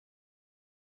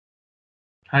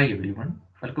Hi everyone,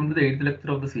 welcome to the 8th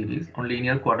lecture of the series on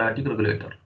linear quadratic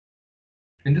regulator.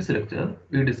 In this lecture,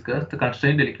 we discuss the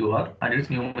constraint LQR and its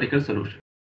numerical solution.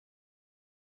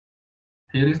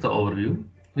 Here is the overview.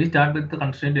 We start with the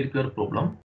constraint LQR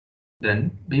problem.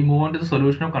 Then we move on to the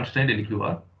solution of constraint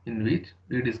LQR, in which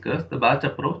we discuss the batch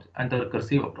approach and the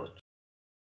recursive approach.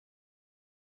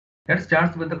 Let's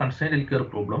start with the constraint LQR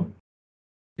problem,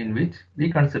 in which we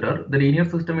consider the linear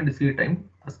system in discrete time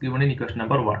as given in equation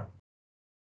number 1.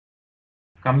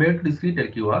 Compared to discrete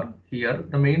LQR, here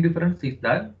the main difference is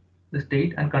that the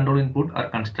state and control input are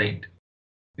constrained.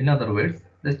 In other words,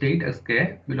 the state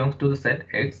Xk belongs to the set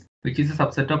X, which is a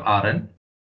subset of Rn,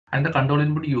 and the control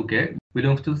input Uk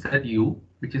belongs to the set U,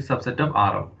 which is a subset of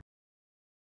Rm.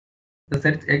 The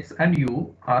sets X and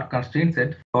U are constraint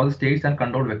sets for the states and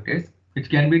control vectors, which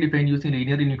can be defined using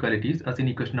linear inequalities as in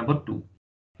equation number 2,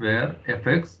 where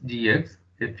Fx, Gx,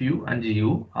 Fu, and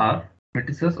Gu are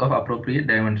matrices of appropriate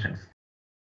dimensions.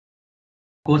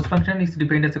 Cost function is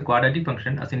defined as a quadratic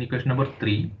function as in equation number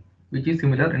 3, which is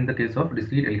similar in the case of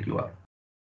discrete LQR.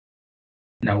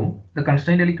 Now, the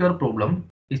constraint LQR problem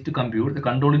is to compute the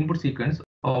control input sequence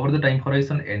over the time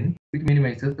horizon n, which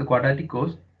minimizes the quadratic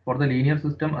cost for the linear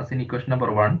system as in equation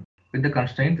number 1 with the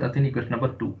constraints as in equation number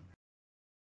 2.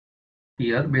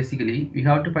 Here, basically, we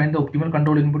have to find the optimal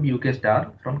control input UK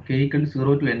star from k equal to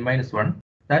 0 to n minus 1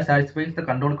 that satisfies the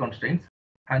control constraints,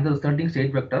 and the resulting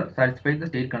state vector satisfies the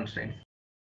state constraints.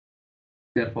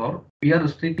 Therefore, we are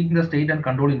restricting the state and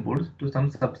control inputs to some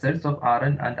subsets of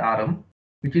Rn and Rm,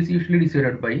 which is usually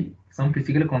decided by some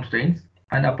physical constraints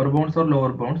and upper bounds or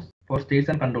lower bounds for states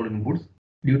and control inputs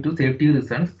due to safety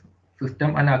reasons,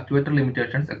 system and actuator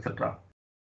limitations, etc.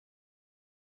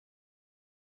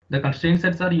 The constraint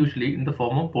sets are usually in the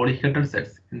form of polyhedral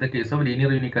sets in the case of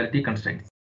linear inequality constraints.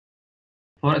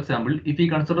 For example, if we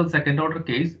consider the second order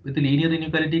case with linear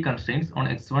inequality constraints on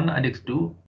x1 and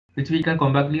x2, which we can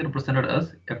compactly represent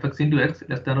as fx into x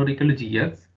less than or equal to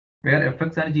gx, where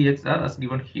fx and gx are as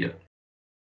given here.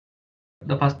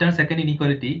 The first and second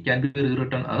inequality can be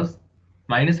rewritten as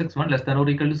minus x1 less than or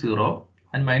equal to 0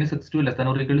 and minus x2 less than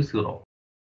or equal to 0.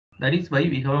 That is why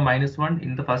we have a minus 1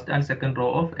 in the first and second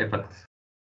row of fx.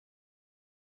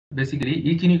 Basically,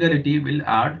 each inequality will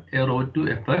add a row to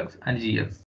fx and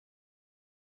gx.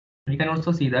 We can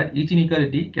also see that each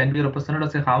inequality can be represented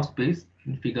as a half space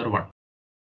in figure 1.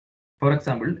 For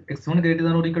example, x1 greater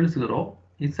than or equal to 0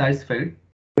 is satisfied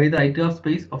by the ith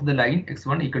space of the line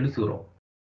x1 equal to 0.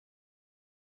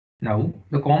 Now,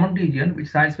 the common region which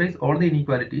satisfies all the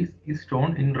inequalities is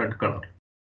shown in red color,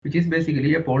 which is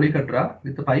basically a polyhedra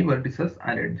with 5 vertices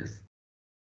and edges.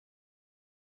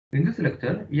 In this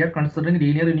lecture, we are considering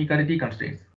linear inequality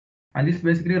constraints, and this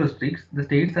basically restricts the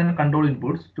states and control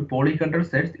inputs to polyhedral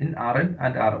sets in Rn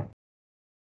and Rm.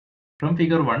 From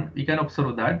figure 1, we can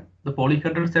observe that the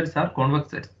polyhedral sets are convex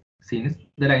sets, since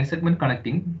the line segment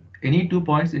connecting any 2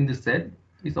 points in this set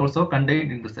is also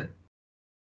contained in the set.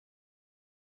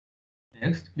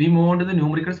 Next, we move on to the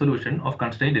numerical solution of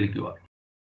constraint LQR.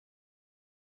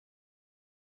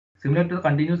 Similar to the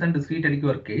continuous and discrete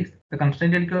LQR case, the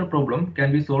constraint LQR problem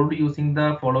can be solved using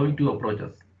the following two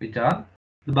approaches, which are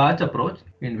the batch approach,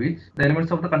 in which the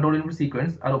elements of the control input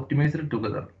sequence are optimized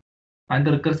together, and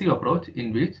the recursive approach,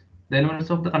 in which the elements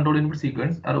of the control input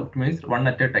sequence are optimized one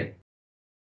at a time.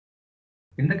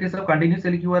 In the case of continuous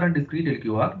LQR and discrete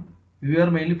LQR, we are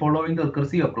mainly following the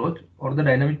recursive approach or the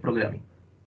dynamic programming.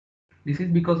 This is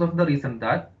because of the reason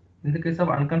that in the case of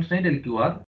unconstrained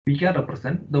LQR, we can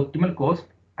represent the optimal cost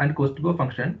and cost to go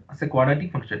function as a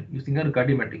quadratic function using a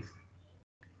Riccati matrix.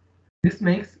 This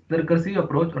makes the recursive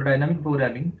approach or dynamic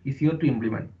programming easier to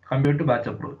implement compared to batch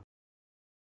approach.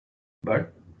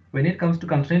 But when it comes to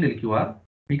constrained LQR,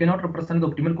 we cannot represent the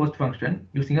optimal cost function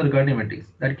using a Riccati matrix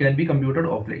that can be computed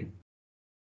offline.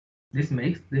 This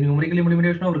makes the numerical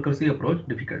implementation of recursive approach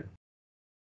difficult.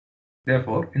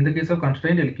 Therefore, in the case of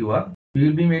constrained LQR, we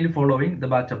will be mainly following the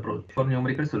batch approach for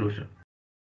numerical solution.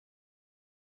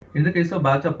 In the case of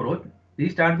batch approach, we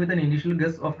start with an initial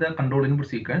guess of the control input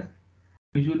sequence,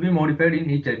 which will be modified in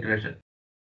each iteration.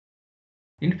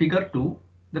 In figure 2,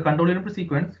 the control input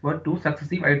sequence for 2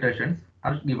 successive iterations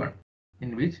are given,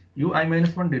 in which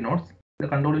ui-1 denotes the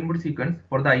control input sequence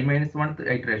for the i-1th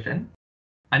iteration,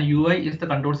 and ui is the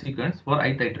control sequence for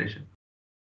ith iteration.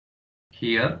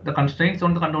 Here, the constraints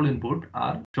on the control input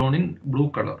are shown in blue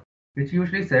color, which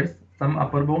usually sets some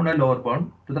upper bound and lower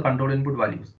bound to the control input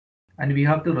values, and we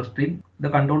have to restrict the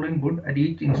control input at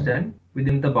each instant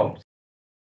within the bounds.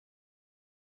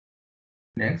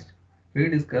 Next, we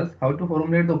discuss how to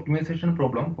formulate the optimization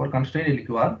problem for constraint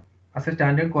LQR as a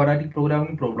standard quadratic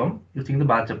programming problem using the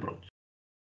batch approach.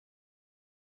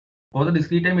 For the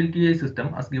discrete time LQR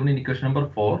system as given in equation number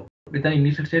 4 with an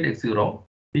initial state x0,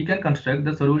 we can construct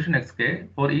the solution xk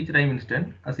for each time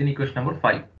instant as in equation number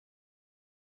 5.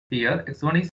 Here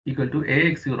x1 is equal to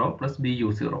ax0 plus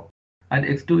bu0 and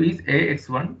x2 is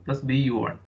ax1 plus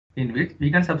bu1, in which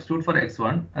we can substitute for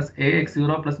x1 as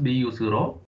ax0 plus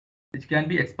bu0, which can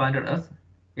be expanded as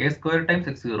a square times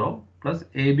x0 plus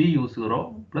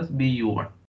abu0 plus bu1.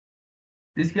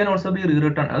 This can also be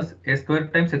rewritten as a square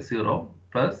times x0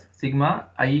 plus sigma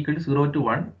I equal to 0 to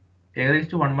 1 a raised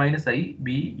to 1 minus I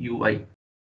bui.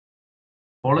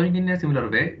 Following in a similar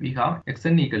way, we have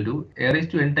xn equal to a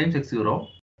raised to n times x0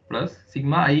 plus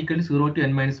sigma I equal to 0 to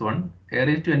n minus 1 a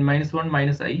raised to n minus 1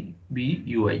 minus I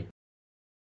bui.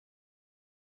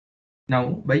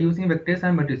 Now, by using vectors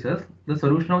and matrices, the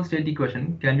solution of state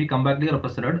equation can be compactly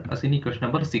represented as in equation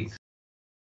number 6.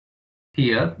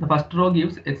 Here, the first row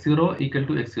gives x0 equal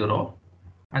to x0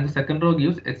 and the second row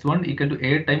gives x1 equal to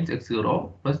a times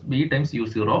x0 plus b times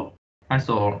u0 and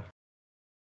so on.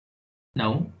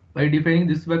 Now, by defining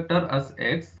this vector as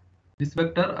x, this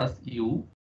vector as u,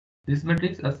 this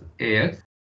matrix as ax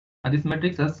and this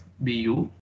matrix as bu,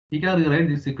 we can rewrite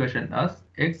this equation as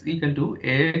x equal to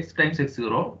ax times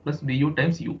x0 plus bu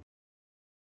times u.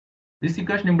 This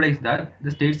equation implies that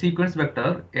the state sequence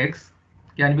vector x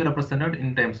can be represented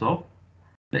in terms of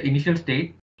the initial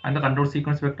state and the control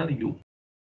sequence vector u.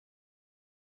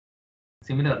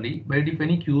 Similarly, by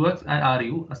defining qx and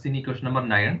ru as in equation number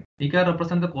 9, we can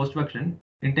represent the cost function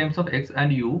in terms of x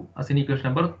and u as in equation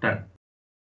number 10.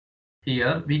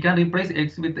 Here, we can replace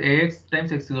x with ax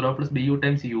times x0 plus bu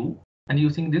times u, and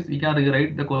using this, we can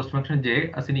rewrite the cost function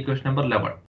j as in equation number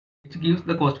 11, which gives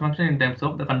the cost function in terms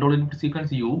of the control input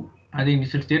sequence u and the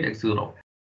initial state x0.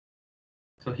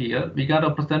 So here, we can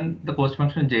represent the cost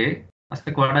function j as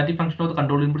the quadratic function of the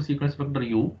control input sequence vector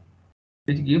u,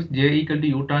 which gives j equal to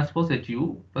u transpose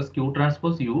hu plus q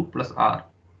transpose u plus r,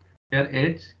 where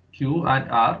h, q and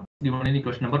r given in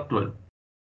equation number 12.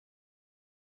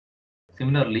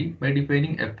 Similarly, by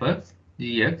defining fx,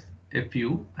 gx,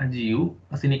 fu and gu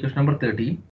as in equation number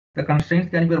 30, the constraints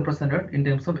can be represented in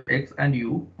terms of x and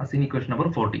u as in equation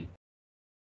number 40.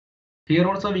 Here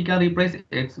also we can replace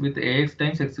x with ax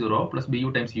times x0 plus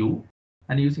bu times u,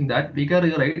 and using that we can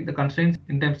rewrite the constraints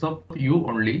in terms of u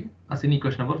only as in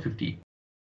equation number 50.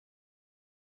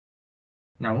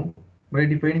 Now, by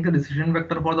defining the decision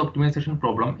vector for the optimization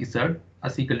problem z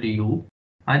as equal to u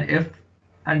and f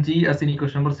and g as in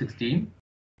equation number 16,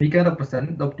 we can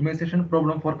represent the optimization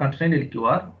problem for constraint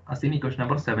LQR as in equation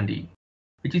number 17,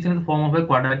 which is in the form of a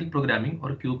quadratic programming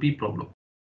or QP problem.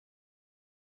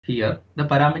 Here, the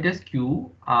parameters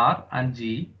q, r and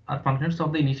g are functions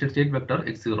of the initial state vector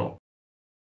x0.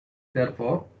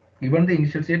 Therefore, given the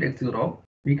initial state x0,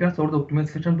 we can solve the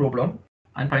optimization problem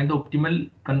and find the optimal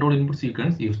control input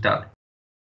sequence u star.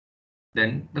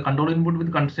 Then the control input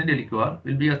with constraint LQR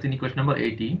will be as in equation number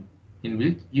 18, in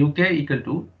which uk equal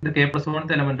to the k plus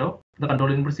 1th element of the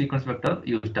control input sequence vector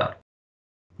u star.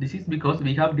 This is because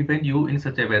we have defined u in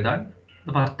such a way that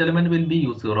the first element will be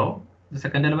u0, the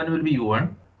second element will be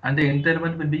u1, and the nth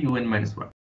element will be un minus 1.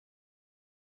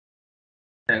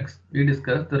 Next, we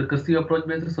discuss the recursive approach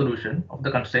based solution of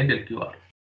the constraint LQR.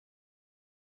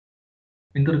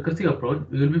 In the recursive approach,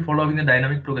 we will be following the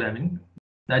dynamic programming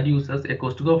that uses a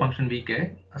cost-to-go function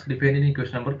vk as defined in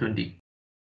equation number 20.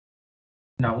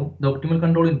 Now, the optimal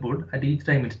control input at each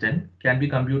time instant can be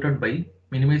computed by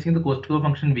minimizing the cost-to-go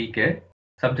function vk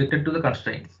subjected to the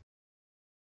constraints.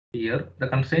 Here, the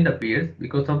constraint appears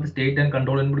because of the state and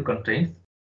control input constraints,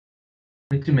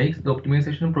 which makes the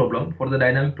optimization problem for the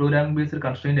dynamic programming based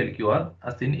constraint LQR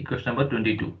as in equation number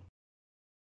 22.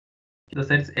 The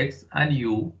sets x and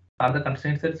u are the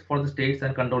constraint sets for the states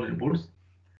and control inputs,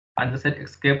 and the set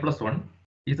xk plus 1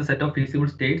 is the set of feasible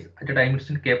states at a time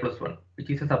instant k plus 1, which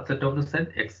is a subset of the set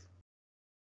x.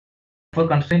 For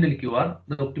constraint LQR,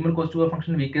 the optimal cost-to-go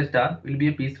function vk star will be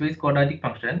a piecewise quadratic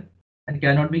function and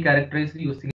cannot be characterized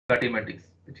using Cartesian matrix,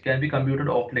 which can be computed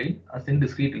offline as in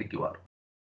discrete LQR.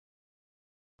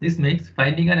 This makes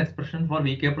finding an expression for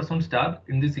vk plus 1 star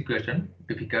in this equation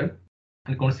difficult,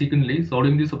 and consequently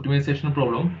solving this optimization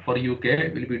problem for uk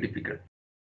will be difficult.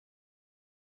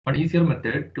 One easier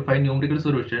method to find numerical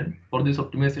solution for this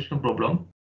optimization problem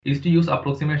is to use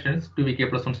approximations to vk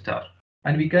plus 1 star,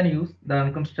 and we can use the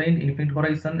unconstrained infinite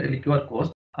horizon LQR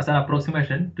cost as an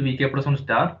approximation to vk plus 1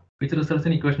 star, which results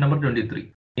in equation number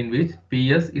 23, in which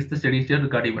ps is the steady state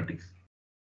Riccati matrix.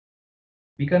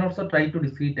 We can also try to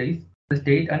discretize the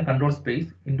state and control space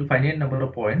into finite number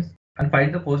of points and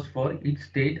find the cost for each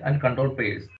state and control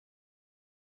pairs.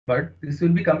 But this will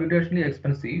be computationally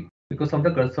expensive because of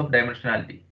the curse of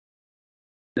dimensionality.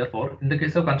 Therefore, in the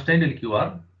case of constraint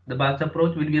LQR, the batch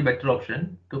approach will be a better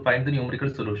option to find the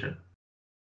numerical solution.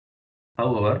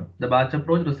 However, the batch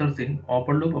approach results in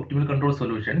open loop optimal control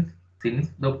solutions since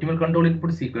the optimal control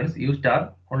input sequence U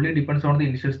star only depends on the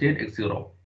initial state x0.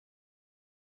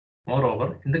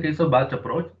 Moreover, in the case of batch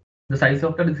approach, the size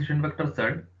of the decision vector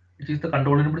Z, which is the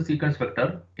control input sequence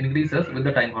vector, increases with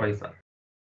the time horizon.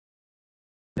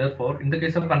 Therefore, in the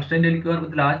case of constraint LQR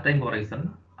with large time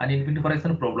horizon and infinite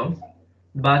horizon problems,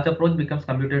 the batch approach becomes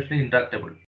computationally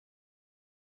intractable.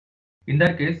 In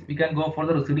that case, we can go for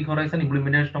the receding horizon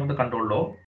implementation of the control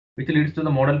law, which leads to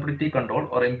the model predictive control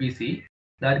or MPC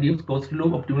that gives closed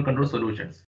loop optimal control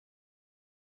solutions.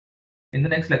 In the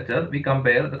next lecture, we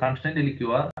compare the constraint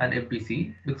LQR and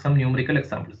MPC with some numerical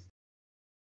examples.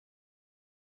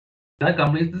 That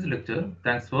completes this lecture.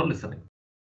 Thanks for listening.